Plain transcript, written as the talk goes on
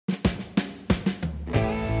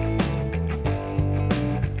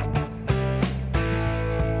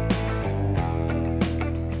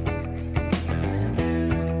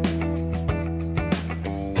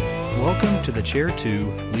to the Chair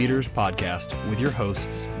 2 Leaders Podcast with your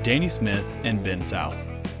hosts, Danny Smith and Ben South.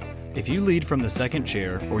 If you lead from the second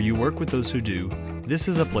chair or you work with those who do, this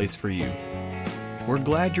is a place for you. We're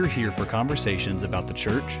glad you're here for conversations about the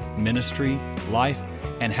church, ministry, life,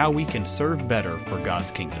 and how we can serve better for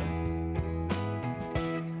God's kingdom.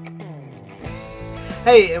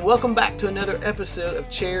 Hey, and welcome back to another episode of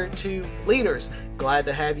Chair 2 Leaders. Glad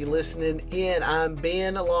to have you listening in. I'm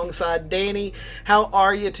Ben alongside Danny. How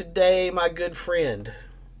are you today, my good friend?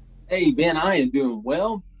 Hey, Ben, I am doing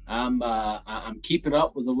well. I'm keeping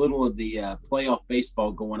up with a little of the playoff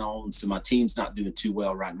baseball going on, so my team's not doing too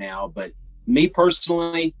well right now. But me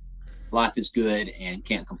personally, life is good and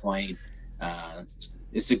can't complain.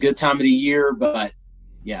 It's a good time of the year, but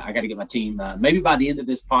yeah, I got to get my team. Maybe by the end of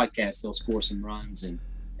this podcast, they'll score some runs and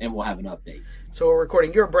we'll have an update. So we're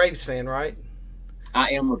recording. You're a Braves fan, right?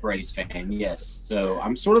 I am a Braves fan, yes. So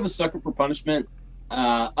I'm sort of a sucker for punishment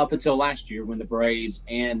up until last year when the Braves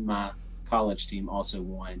and my college team also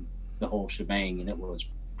won the whole shebang, and it was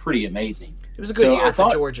pretty amazing. It was a good year for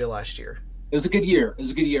Georgia last year. It was a good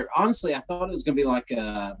year. Honestly, I thought it was going to be like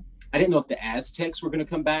I didn't know if the Aztecs were going to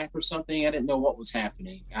come back or something. I didn't know what was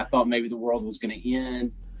happening. I thought maybe the world was going to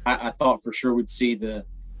end. I thought for sure we'd see the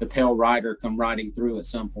Pale Rider come riding through at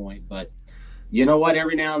some point. But you know what?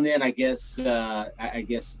 Every now and then, I guess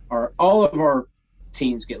all of our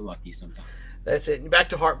teams get lucky sometimes. That's it. Back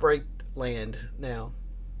to heartbreak land now.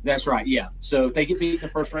 That's right, yeah. So if they get beat in the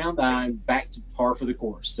first round, I'm back to par for the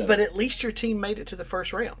course. So. But at least your team made it to the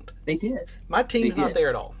first round. They did. My team's not there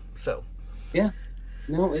at all. So yeah.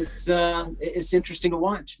 No, it's interesting to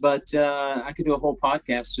watch, but I could do a whole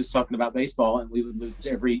podcast just talking about baseball, and we would lose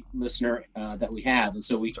every listener that we have, and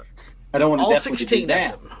so I don't want to definitely do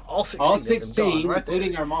that. All 16, right,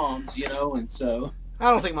 including our moms, and so I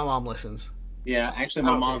don't think my mom listens. Yeah, actually,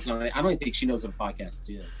 my mom's not. I don't think she knows what a podcast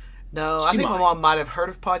is. No, I think my mom might have heard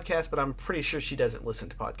of podcasts, but I'm pretty sure she doesn't listen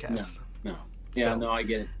to podcasts. No. Yeah, no, I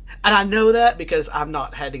get it. And I know that because I've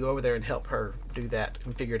not had to go over there and help her do that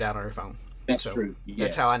and figure it out on her phone. That's true. Yes.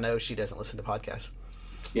 That's how I know she doesn't listen to podcasts.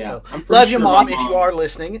 Yeah. So, love your mom if you are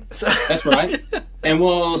listening. So. That's right. And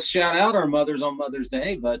we'll shout out our mothers on Mother's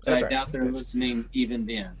Day, but I doubt they're listening even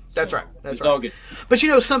then. So that's right. It's all good. But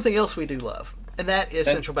something else we do love, and that is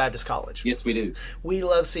Central Baptist College. Yes, we do. We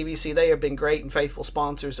love CBC. They have been great and faithful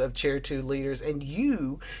sponsors of Chair 2 Leaders, and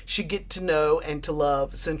you should get to know and to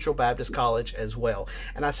love Central Baptist College as well.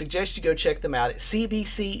 And I suggest you go check them out at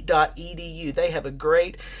cbc.edu. They have a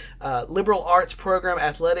great liberal arts program,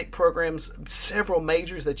 athletic programs, several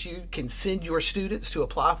majors that you can send your students to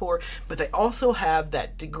apply for, but they also have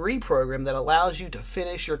that degree program that allows you to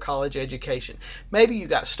finish your college education. Maybe you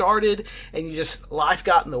got started and life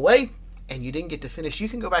got in the way, and you didn't get to finish. You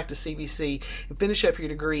can go back to CBC and finish up your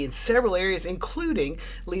degree in several areas, including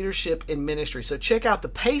leadership in ministry. So check out the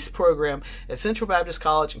PACE program at Central Baptist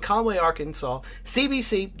College in Conway, Arkansas,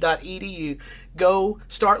 cbc.edu. Go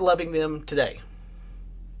start loving them today.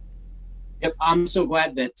 Yep, I'm so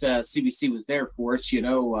glad that CBC was there for us.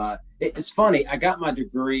 It's funny. I got my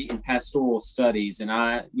degree in pastoral studies, and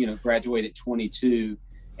I, graduated at 22.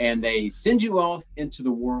 And they send you off into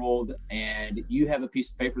the world, and you have a piece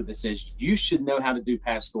of paper that says you should know how to do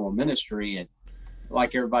pastoral ministry. And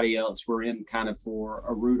like everybody else, we're in kind of for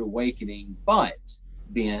a rude awakening. But,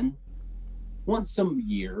 Ben, once a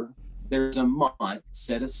year, there's a month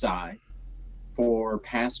set aside for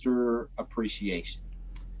pastor appreciation.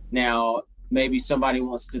 Now, maybe somebody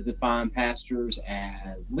wants to define pastors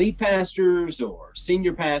as lead pastors or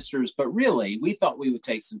senior pastors, but really, we thought we would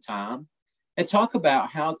take some time and talk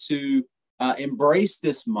about how to embrace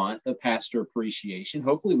this month of pastor appreciation.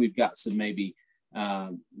 Hopefully we've got some maybe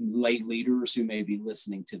lay leaders who may be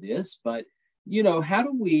listening to this, but how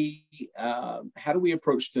do we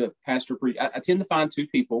approach the pastor I tend to find two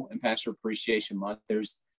people in pastor appreciation month.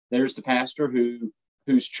 There's the pastor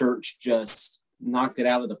whose church just knocked it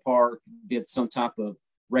out of the park, did some type of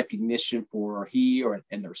recognition for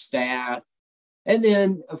and their staff. And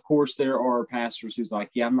then, of course, there are pastors who's like,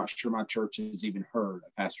 yeah, I'm not sure my church has even heard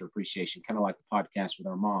of pastor appreciation, kind of like the podcast with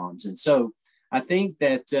our moms. And so I think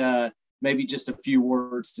that maybe just a few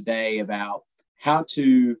words today about how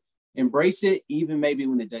to embrace it, even maybe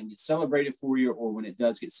when it doesn't get celebrated for you, or when it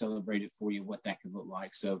does get celebrated for you, what that could look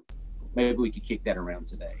like. So maybe we could kick that around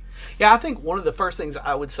today. Yeah, I think one of the first things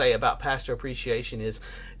I would say about pastor appreciation is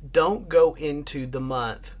don't go into the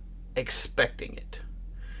month expecting it.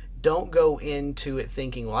 Don't go into it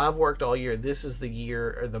thinking, well, I've worked all year. This is the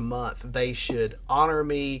year or the month. They should honor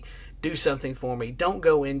me, do something for me. Don't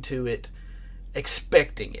go into it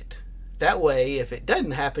expecting it. That way, if it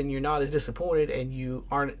doesn't happen, you're not as disappointed and you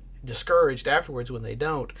aren't discouraged afterwards when they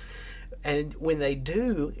don't. And when they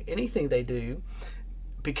do, anything they do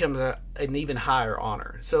becomes an even higher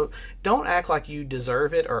honor. So don't act like you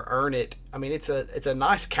deserve it or earn it. I mean, it's a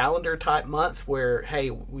nice calendar type month where,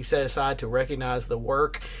 hey, we set aside to recognize the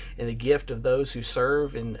work and the gift of those who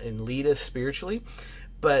serve and lead us spiritually.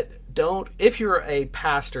 But don't, if you're a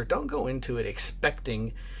pastor, don't go into it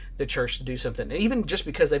expecting the church to do something. And even just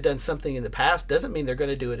because they've done something in the past doesn't mean they're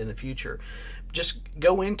going to do it in the future. Just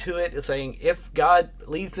go into it saying, if God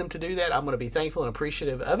leads them to do that, I'm going to be thankful and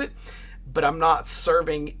appreciative of it. But I'm not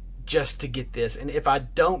serving just to get this. And if I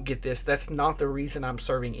don't get this, that's not the reason I'm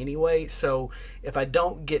serving anyway. So if I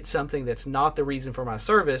don't get something that's not the reason for my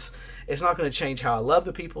service, it's not going to change how I love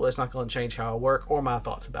the people. It's not going to change how I work or my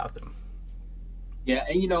thoughts about them. Yeah.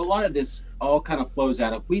 And, a lot of this all kind of flows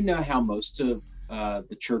out of, we know how most of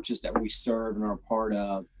the churches that we serve and are a part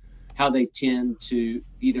of, how they tend to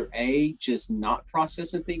either just not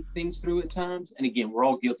process and think things through at times. And again, we're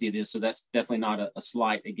all guilty of this. So that's definitely not a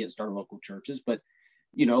slight against our local churches, but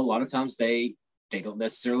a lot of times they don't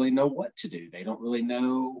necessarily know what to do. They don't really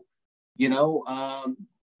know,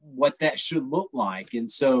 what that should look like. And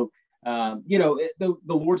so, the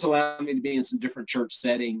Lord's allowed me to be in some different church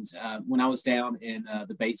settings. When I was down in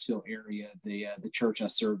the Batesville area, the church I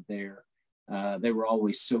served there, they were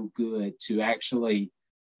always so good to actually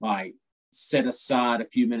set aside a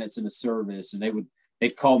few minutes in a service, and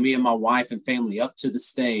they'd call me and my wife and family up to the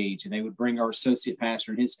stage, and they would bring our associate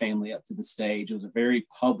pastor and his family up to the stage. It was a very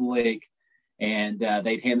public, and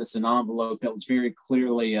they'd hand us an envelope that was very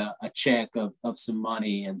clearly a check of some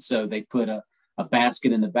money. And so they put a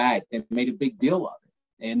basket in the back and made a big deal of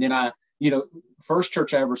it. And then first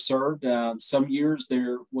church I ever served, some years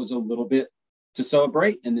there was a little bit to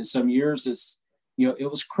celebrate, and then some years it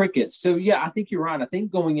was crickets. So yeah, I think you're right. I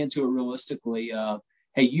think going into it realistically,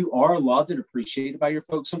 hey, you are loved and appreciated by your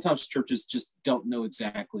folks. Sometimes churches just don't know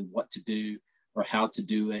exactly what to do or how to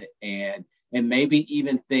do it, and maybe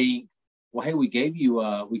even think, well, hey, we gave you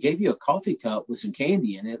a coffee cup with some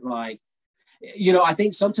candy in it. I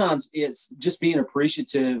think sometimes it's just being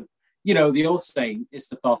appreciative. The old saying, it's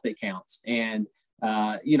the thought that counts. And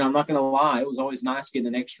I'm not going to lie, it was always nice getting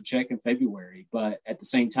an extra check in February, but at the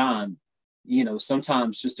same time,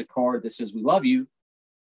 sometimes just a card that says we love you,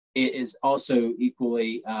 it is also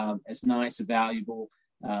equally as nice and valuable.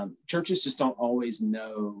 Churches just don't always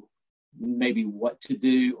know maybe what to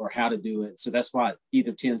do or how to do it. So that's why it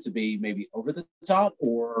either tends to be maybe over the top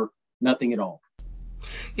or nothing at all.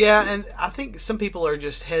 Yeah, and I think some people are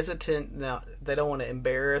just hesitant. Now, they don't want to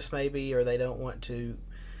embarrass maybe, or they don't want to,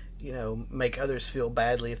 make others feel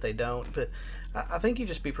badly if they don't. But I think you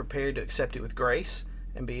just be prepared to accept it with grace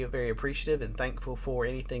and be very appreciative and thankful for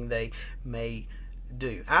anything they may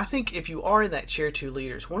do. I think if you are in that Chair 2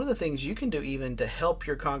 leaders, one of the things you can do even to help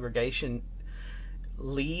your congregation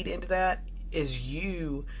lead into that is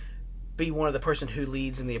you be one of the person who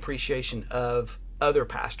leads in the appreciation of other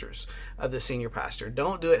pastors, of the senior pastor.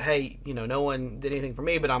 Don't do it, hey, no one did anything for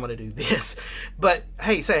me, but I'm going to do this. But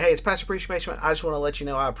hey, say, hey, it's Pastor Appreciation. I just want to let you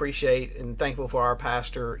know I appreciate and thankful for our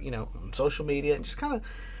pastor, on social media, and just kind of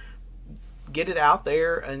get it out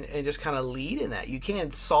there and just kind of lead in that. You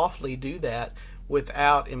can softly do that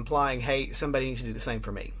without implying, hey, somebody needs to do the same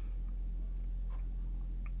for me.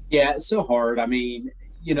 Yeah, it's so hard. I mean,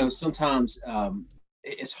 sometimes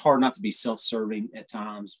it's hard not to be self-serving at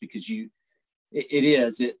times, because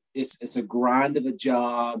it's a grind of a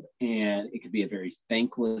job, and it could be a very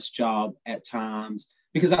thankless job at times,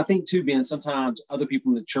 because I think too, Ben, sometimes other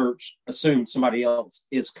people in the church assume somebody else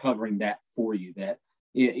is covering that for you, that,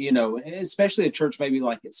 especially a church maybe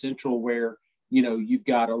like at Central, where, you've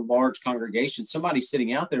got a large congregation. Somebody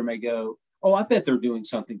sitting out there may go, oh, I bet they're doing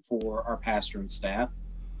something for our pastor and staff.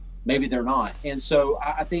 Maybe they're not. And so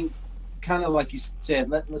I think, kind of like you said,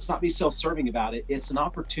 let's not be self-serving about it. It's an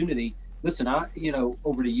opportunity. Listen, I,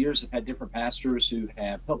 over the years, have had different pastors who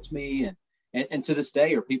have helped me, and to this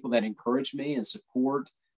day are people that encourage me and support,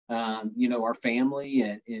 our family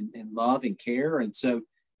and love and care. And so,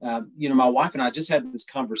 my wife and I just had this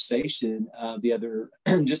conversation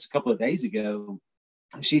just a couple of days ago.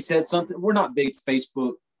 She said something. We're not big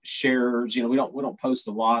Facebook sharers. We don't post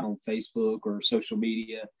a lot on Facebook or social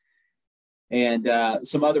media. And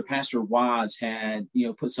some other pastor wives had,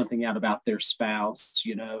 put something out about their spouse,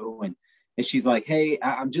 and she's like, hey,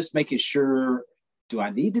 I'm just making sure, do I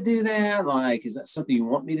need to do that? Is that something you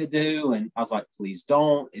want me to do? And I was like, please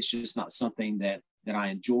don't. It's just not something that I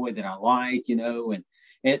enjoy, that I like,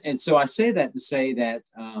 and so I say that to say that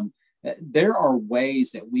there are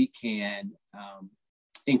ways that we can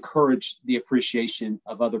encourage the appreciation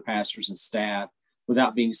of other pastors and staff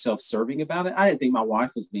without being self-serving about it. I didn't think my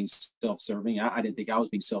wife was being self-serving. I didn't think I was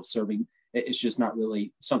being self-serving. It's just not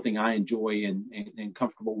really something I enjoy and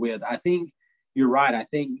comfortable with. I think you're right. I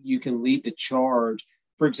think you can lead the charge.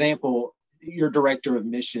 For example, your director of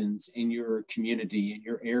missions in your community, in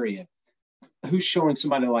your area, who's showing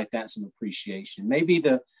somebody like that some appreciation? Maybe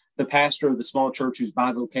the pastor of the small church who's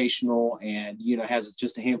bivocational and, has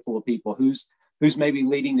just a handful of people, who's maybe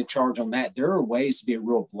leading the charge on that. There are ways to be a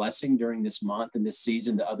real blessing during this month and this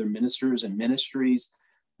season to other ministers and ministries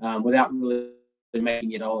without really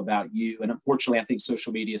making it all about you. And unfortunately, I think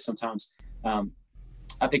social media sometimes,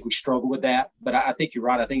 I think we struggle with that. But I think you're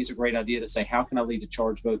right. I think it's a great idea to say, how can I lead the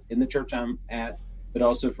charge both in the church I'm at, but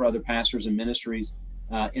also for other pastors and ministries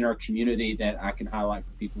in our community that I can highlight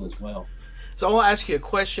for people as well. So I want to ask you a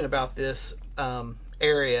question about this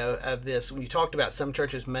area of this. When you talked about some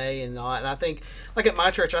churches may and not, and I think, like at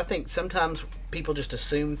my church, I think sometimes people just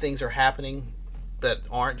assume things are happening that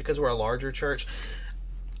aren't because we're a larger church.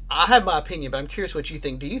 I have my opinion, but I'm curious what you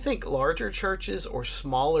think. Do you think larger churches or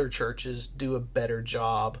smaller churches do a better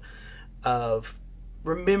job of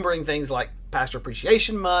remembering things like Pastor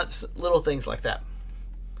Appreciation Months, little things like that?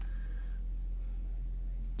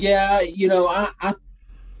 Yeah, I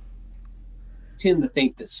tend to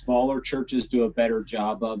think that smaller churches do a better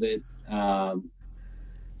job of it. And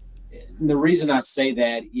the reason I say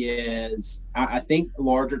that is I think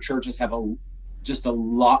larger churches have just a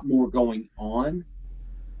lot more going on.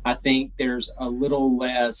 I think there's a little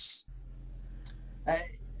less.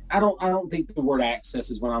 I don't think the word access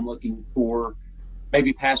is what I'm looking for.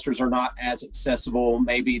 Maybe pastors are not as accessible.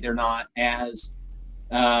 Maybe they're not as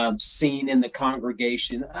seen in the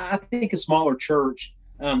congregation. I think a smaller church,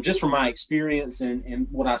 just from my experience and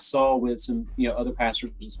what I saw with some other pastors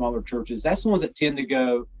in smaller churches, that's the ones that tend to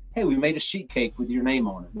go, "Hey, we made a sheet cake with your name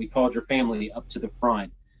on it. We called your family up to the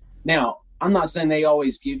front." Now, I'm not saying they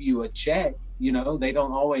always give you a check. They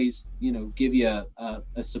don't always, give you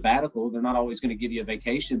a sabbatical. They're not always going to give you a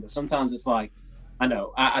vacation. But sometimes it's like, I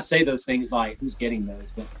know, I say those things like, who's getting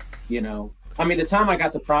those? But, the time I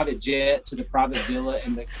got the private jet to the private villa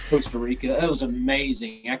in Costa Rica, it was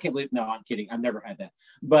amazing. I can't believe, no, I'm kidding. I've never had that.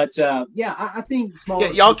 But, I think smaller.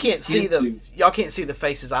 Yeah, y'all can't see the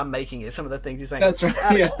faces I'm making at some of the things he's saying. That's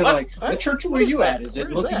right. Yeah, like, the church where you at? Is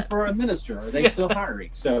it looking for a minister? Are they still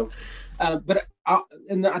hiring? So, but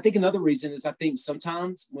I think another reason is I think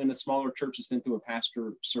sometimes when a smaller church has been through a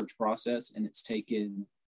pastor search process and it's taken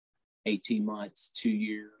 18 months, 2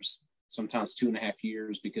 years, sometimes 2.5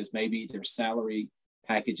 years, because maybe their salary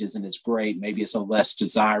package isn't as great. Maybe it's a less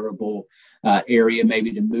desirable area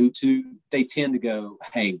maybe to move to. They tend to go,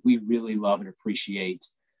 "Hey, we really love and appreciate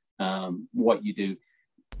what you do."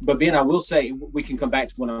 But Ben, I will say, we can come back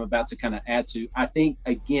to what I'm about to kind of add to. I think,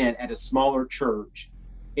 again, at a smaller church,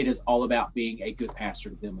 it is all about being a good pastor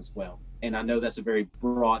to them as well. And I know that's a very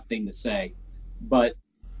broad thing to say, but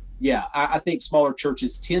yeah, I think smaller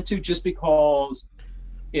churches tend to, just because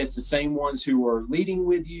it's the same ones who are leading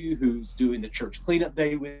with you, who's doing the church cleanup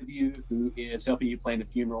day with you, who is helping you plan the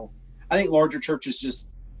funeral. I think larger churches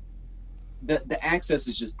just, the access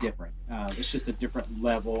is just different. It's just a different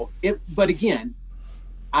level. But again,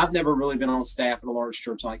 I've never really been on staff at a large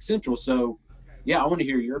church like Central, so yeah, I want to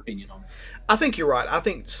hear your opinion on it. I think you're right. I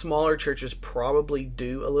think smaller churches probably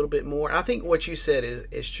do a little bit more. I think what you said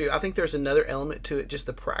is true. I think there's another element to it, just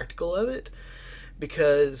the practical of it,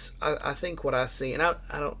 because I think what I see, and I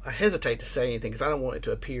hesitate to say anything because I don't want it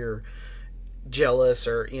to appear jealous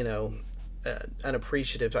or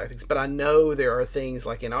unappreciative type things, but I know there are things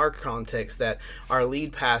like in our context that our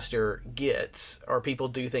lead pastor gets, or people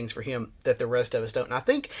do things for him that the rest of us don't. And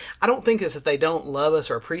I don't think it's that they don't love us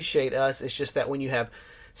or appreciate us. It's just that when you have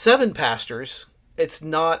 7 pastors, it's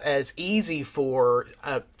not as easy for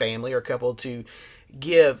a family or a couple to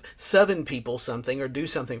give 7 people something or do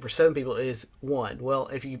something for 7 people. It is 1. Well,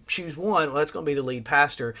 if you choose 1, well, that's going to be the lead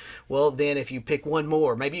pastor. Well, then if you pick 1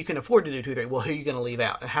 more, maybe you can afford to do 2, 3. Well, who are you going to leave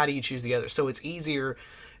out? And how do you choose the other? So it's easier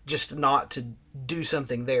just not to do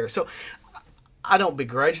something there. So I don't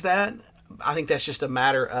begrudge that. I think that's just a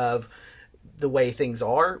matter of the way things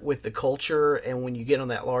are with the culture. And when you get on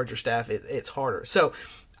that larger staff, it's harder. So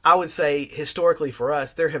I would say historically for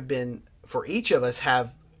us, there have been, for each of us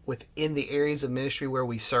have, within the areas of ministry where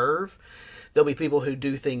we serve, there'll be people who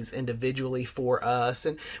do things individually for us,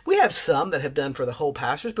 and we have some that have done for the whole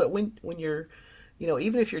pastors. But when you're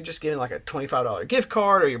even if you're just giving like a $25 gift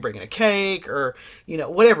card, or you're bringing a cake, or,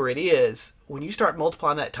 whatever it is, when you start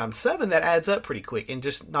multiplying that times 7, that adds up pretty quick. And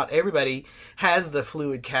just not everybody has the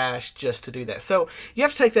fluid cash just to do that. So you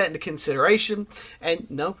have to take that into consideration. And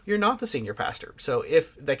no, you're not the senior pastor. So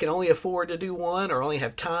if they can only afford to do one, or only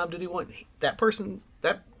have time to do one, that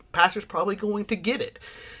pastor's probably going to get it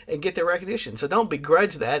and get their recognition. So don't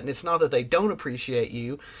begrudge that. And it's not that they don't appreciate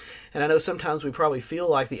you. And I know sometimes we probably feel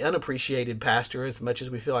like the unappreciated pastor as much as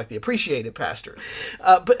we feel like the appreciated pastor.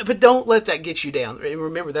 But don't let that get you down. And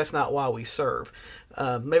remember, that's not why we serve.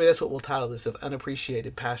 Maybe that's what we'll title this, of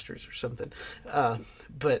unappreciated pastors or something.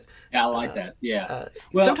 But yeah, I like that. Yeah.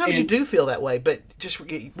 Sometimes you do feel that way, but just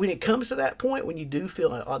when it comes to that point, when you do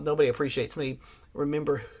feel nobody appreciates me,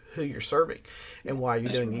 remember who you're serving and why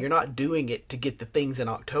you're doing it. You're not doing it to get the things in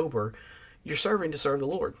October. You're serving to serve the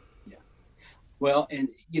Lord. Yeah. Well, and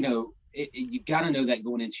you got to know that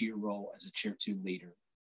going into your role as a Chair 2 leader,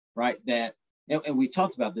 right? That, and we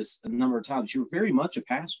talked about this a number of times. You're very much a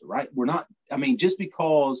pastor, right? Just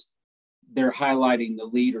because they're highlighting the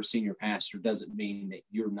lead or senior pastor doesn't mean that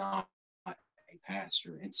you're not a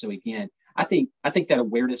pastor. And so again, I think that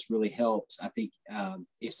awareness really helps. I think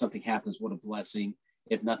if something happens, what a blessing.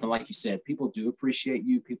 If nothing, like you said, people do appreciate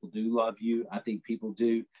you. People do love you. I think people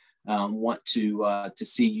do want to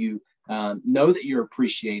see you know that you're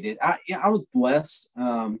appreciated. I was blessed.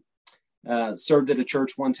 Served at a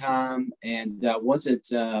church one time, and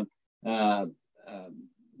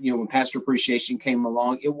when Pastor Appreciation came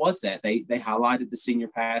along, it was that they highlighted the senior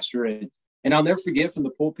pastor, and I'll never forget from the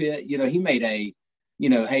pulpit. He made hey,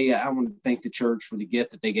 I want to thank the church for the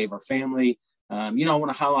gift that they gave our family. I want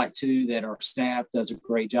to highlight too that our staff does a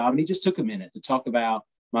great job. And he just took a minute to talk about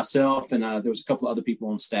myself. And there was a couple of other people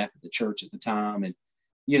on staff at the church at the time. And,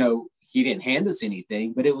 he didn't hand us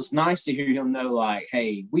anything, but it was nice to hear him know, like,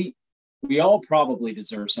 hey, we all probably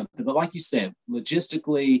deserve something. But like you said,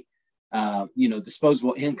 logistically,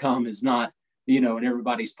 disposable income is not, in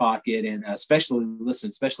everybody's pocket. And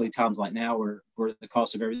especially times like now where the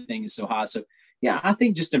cost of everything is so high. So, yeah, I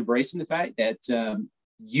think just embracing the fact that,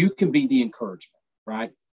 you can be the encouragement,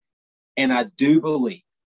 right? And I do believe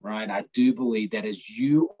that as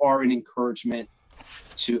you are an encouragement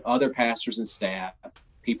to other pastors and staff,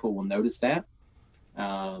 people will notice that.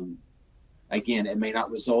 Again, it may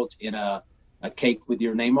not result in a cake with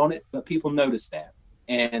your name on it, but people notice that.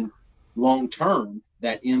 And long term,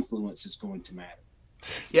 that influence is going to matter.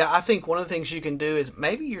 Yeah, I think one of the things you can do is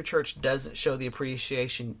maybe your church doesn't show the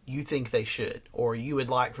appreciation you think they should, or you would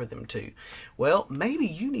like for them to. Well, maybe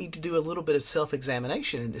you need to do a little bit of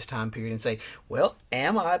self-examination in this time period and say, well,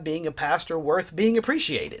 am I being a pastor worth being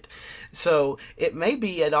appreciated? So it may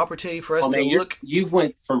be an opportunity for us to look. You've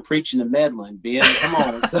went from preaching to meddling, Ben. Come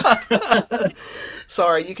on.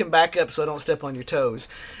 Sorry, you can back up so I don't step on your toes.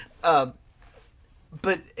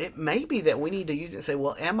 But it may be that we need to use it and say,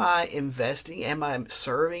 well, am I investing? Am I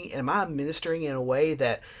serving? Am I ministering in a way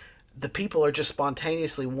that the people are just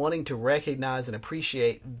spontaneously wanting to recognize and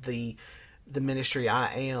appreciate the ministry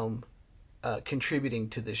I am contributing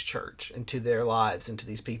to this church and to their lives and to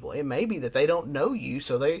these people? It may be that they don't know you,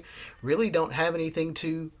 so they really don't have anything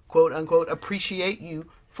to, quote unquote, appreciate you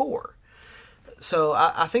for. So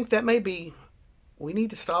I think that may be, we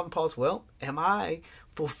need to stop and pause. Well, am I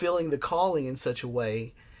fulfilling the calling in such a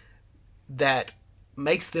way that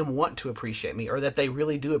makes them want to appreciate me, or that they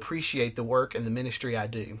really do appreciate the work and the ministry I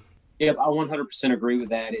do? Yep, I 100% agree with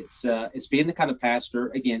that. It's being the kind of pastor.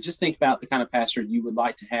 Again, just think about the kind of pastor you would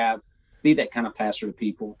like to have. Be that kind of pastor to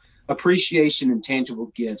people. Appreciation and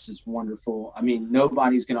tangible gifts is wonderful. I mean,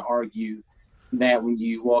 nobody's going to argue that when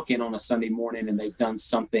you walk in on a Sunday morning and they've done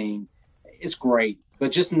something, it's great.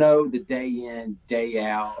 But just know the day in, day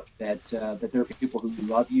out that there are people who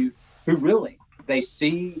love you, who really, they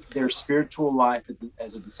see their spiritual life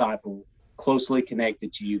as a disciple closely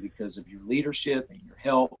connected to you because of your leadership and your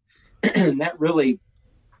help. And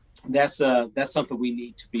that's something we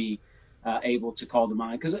need to be able to call to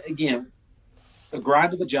mind. Because again, a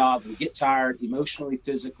grind of a job, we get tired emotionally,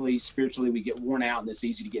 physically, spiritually, we get worn out, and it's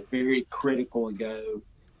easy to get very critical and go,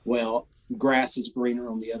 well, grass is greener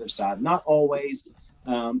on the other side. Not always.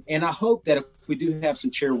 And I hope that if we do have some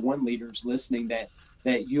Chair 1 leaders listening, that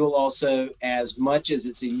you'll also, as much as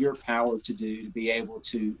it's in your power to do, to be able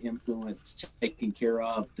to influence taking care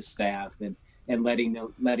of the staff and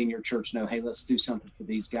letting your church know, hey, let's do something for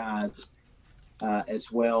these guys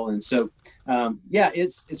as well. And so,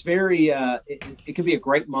 it's very, it can be a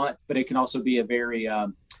great month, but it can also be a very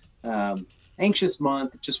anxious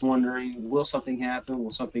month, just wondering, will something happen?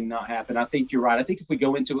 Will something not happen? I think you're right. I think if we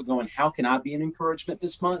go into it going, how can I be an encouragement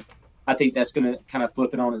this month? I think that's going to kind of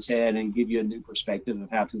flip it on its head and give you a new perspective of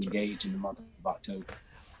how to engage in the month of October.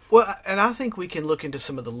 Well, and I think we can look into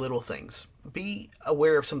some of the little things. Be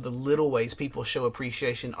aware of some of the little ways people show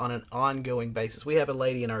appreciation on an ongoing basis. We have a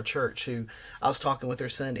lady in our church who I was talking with her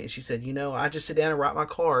Sunday, and she said, I just sit down and write my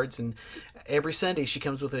cards, and every Sunday she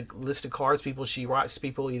comes with a list of cards. She writes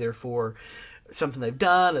people either for something they've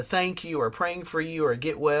done, a thank you, or praying for you, or a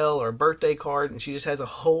get well, or a birthday card, and she just has a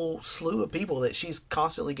whole slew of people that she's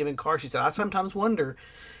constantly giving cards. She said, I sometimes wonder,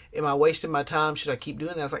 am I wasting my time? Should I keep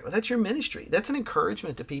doing that? I was like, well, that's your ministry. That's an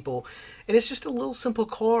encouragement to people. And it's just a little simple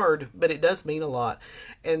card, but it does mean a lot.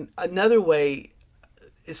 And another way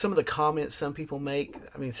is some of the comments some people make.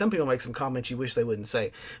 I mean, some people make some comments you wish they wouldn't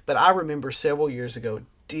say. But I remember several years ago,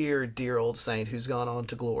 dear old saint who's gone on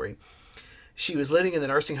to glory. She was living in the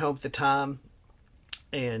nursing home at the time,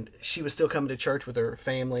 and she was still coming to church with her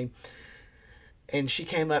family. And she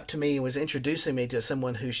came up to me and was introducing me to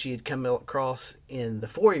someone who she had come across in the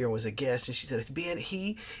foyer, was a guest. And she said, Ben,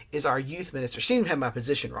 he is our youth minister. She didn't even have my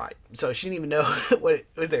position right. So she didn't even know what it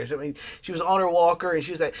was there. So, I mean, she was on her walker and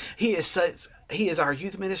she was like, he is our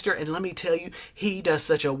youth minister. And let me tell you, he does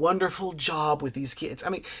such a wonderful job with these kids. I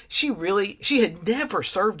mean, she had never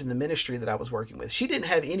served in the ministry that I was working with. She didn't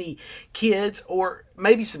have any kids or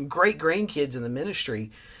maybe some great grandkids in the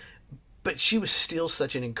ministry. But she was still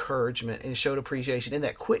such an encouragement and showed appreciation in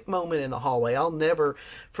that quick moment in the hallway. I'll never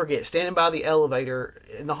forget standing by the elevator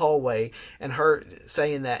in the hallway and her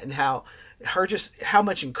saying that, and how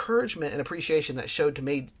much encouragement and appreciation that showed to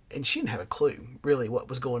me. And she didn't have a clue really what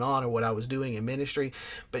was going on or what I was doing in ministry,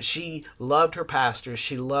 but she loved her pastors.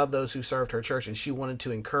 She loved those who served her church, and she wanted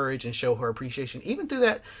to encourage and show her appreciation even through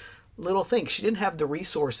that little thing. She didn't have the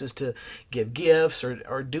resources to give gifts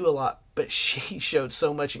or do a lot, but she showed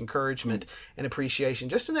so much encouragement and appreciation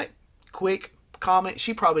just in that quick comment.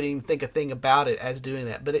 She probably didn't even think a thing about it as doing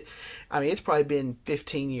that, but it's probably been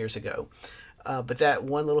 15 years ago. But that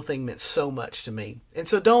one little thing meant so much to me. And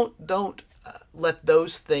so don't let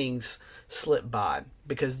those things slip by,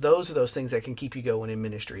 because those are those things that can keep you going in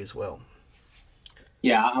ministry as well.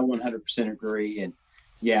 Yeah, I 100% agree. And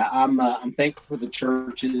yeah, I'm thankful for the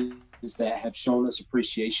churches that have shown us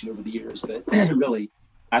appreciation over the years. But really,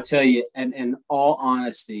 I tell you, and in all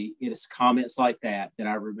honesty, it is comments like that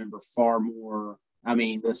I remember far more. I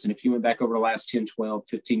mean, listen, if you went back over the last 10, 12,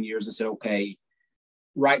 15 years and said, okay,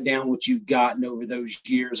 write down what you've gotten over those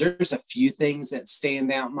years, there's a few things that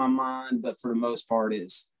stand out in my mind, but for the most part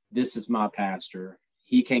this is my pastor.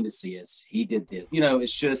 He came to see us. He did this.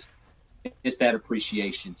 It's that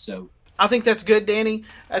appreciation. So I think that's good, Danny.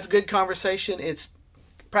 That's a good conversation. It's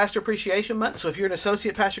Pastor Appreciation Month. So if you're an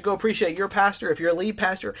associate pastor, go appreciate your pastor. If you're a lead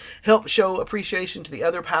pastor, help show appreciation to the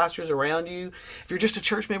other pastors around you. If you're just a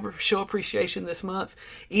church member, show appreciation this month.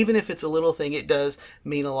 Even if it's a little thing, it does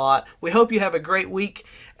mean a lot. We hope you have a great week,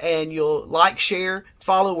 and you'll like, share,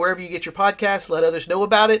 follow wherever you get your podcasts. Let others know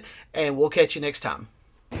about it, and we'll catch you next time.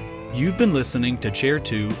 You've been listening to Chair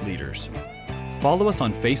 2 Leaders. Follow us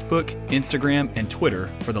on Facebook, Instagram, and Twitter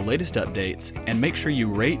for the latest updates, and make sure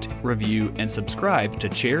you rate, review, and subscribe to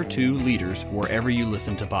Chair 2 Leaders wherever you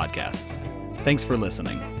listen to podcasts. Thanks for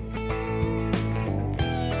listening.